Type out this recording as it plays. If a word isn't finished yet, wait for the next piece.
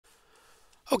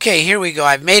Okay, here we go.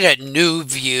 I've made a new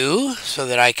view so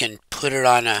that I can put it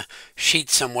on a sheet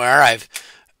somewhere. I've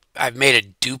made a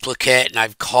duplicate and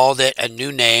I've called it a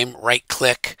new name. Right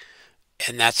click,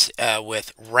 and that's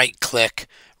with right click,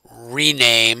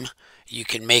 rename. You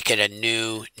can make it a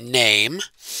new name.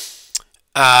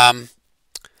 Um,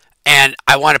 and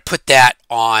I want to put that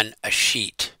on a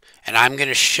sheet. And I'm going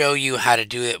to show you how to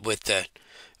do it with the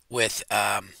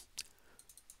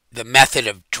method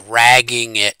of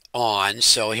dragging it on.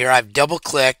 So here I've double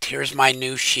clicked. Here's my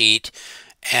new sheet,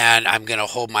 and I'm going to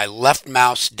hold my left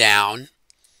mouse down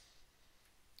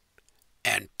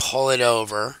and pull it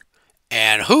over.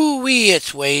 And hoo-wee,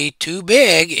 it's way too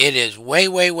big. It is way,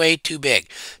 way, way too big.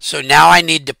 So now I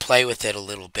need to play with it a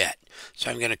little bit.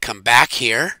 So I'm going to come back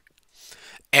here.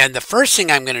 And the first thing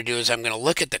I'm going to do is I'm going to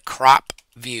look at the crop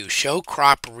view, show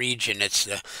crop region. It's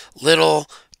the little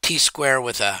T-square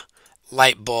with a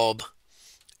light bulb.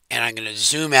 And I'm going to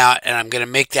zoom out and I'm going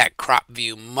to make that crop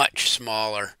view much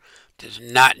smaller. Does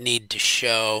not need to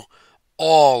show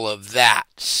all of that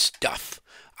stuff.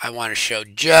 I want to show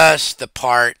just the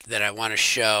part that I want to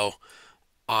show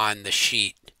on the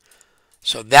sheet.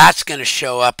 So that's going to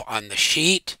show up on the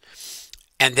sheet.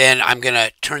 And then I'm going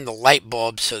to turn the light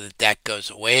bulb so that that goes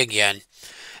away again.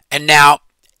 And now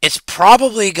it's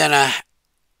probably going to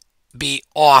be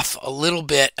off a little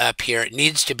bit up here. It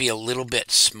needs to be a little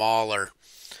bit smaller.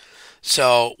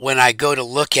 So when I go to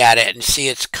look at it and see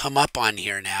it's come up on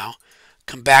here now,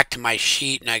 come back to my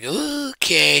sheet and I go,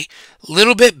 okay, a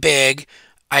little bit big.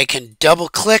 I can double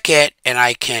click it and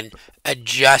I can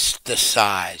adjust the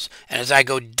size. And as I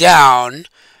go down,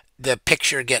 the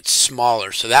picture gets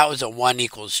smaller. So that was a 1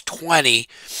 equals 20,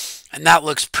 and that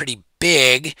looks pretty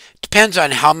big. Depends on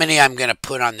how many I'm going to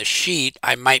put on the sheet.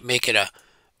 I might make it a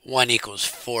 1 equals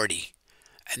 40.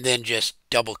 And then just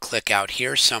double click out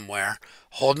here somewhere.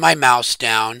 Hold my mouse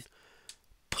down,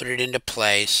 put it into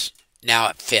place. Now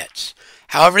it fits.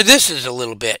 However, this is a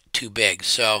little bit too big,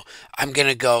 so I'm going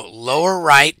to go lower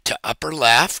right to upper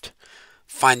left,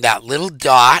 find that little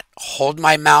dot, hold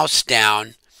my mouse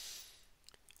down,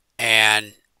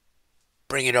 and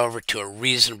bring it over to a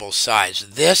reasonable size.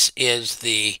 This is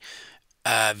the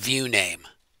view name.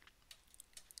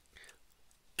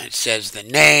 It says the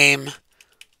name,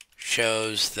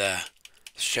 shows the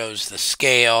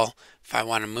scale. If I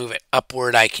want to move it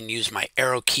upward, I can use my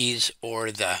arrow keys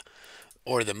or the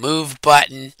move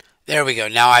button. There we go.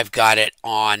 Now I've got it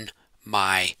on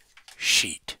my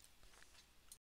sheet.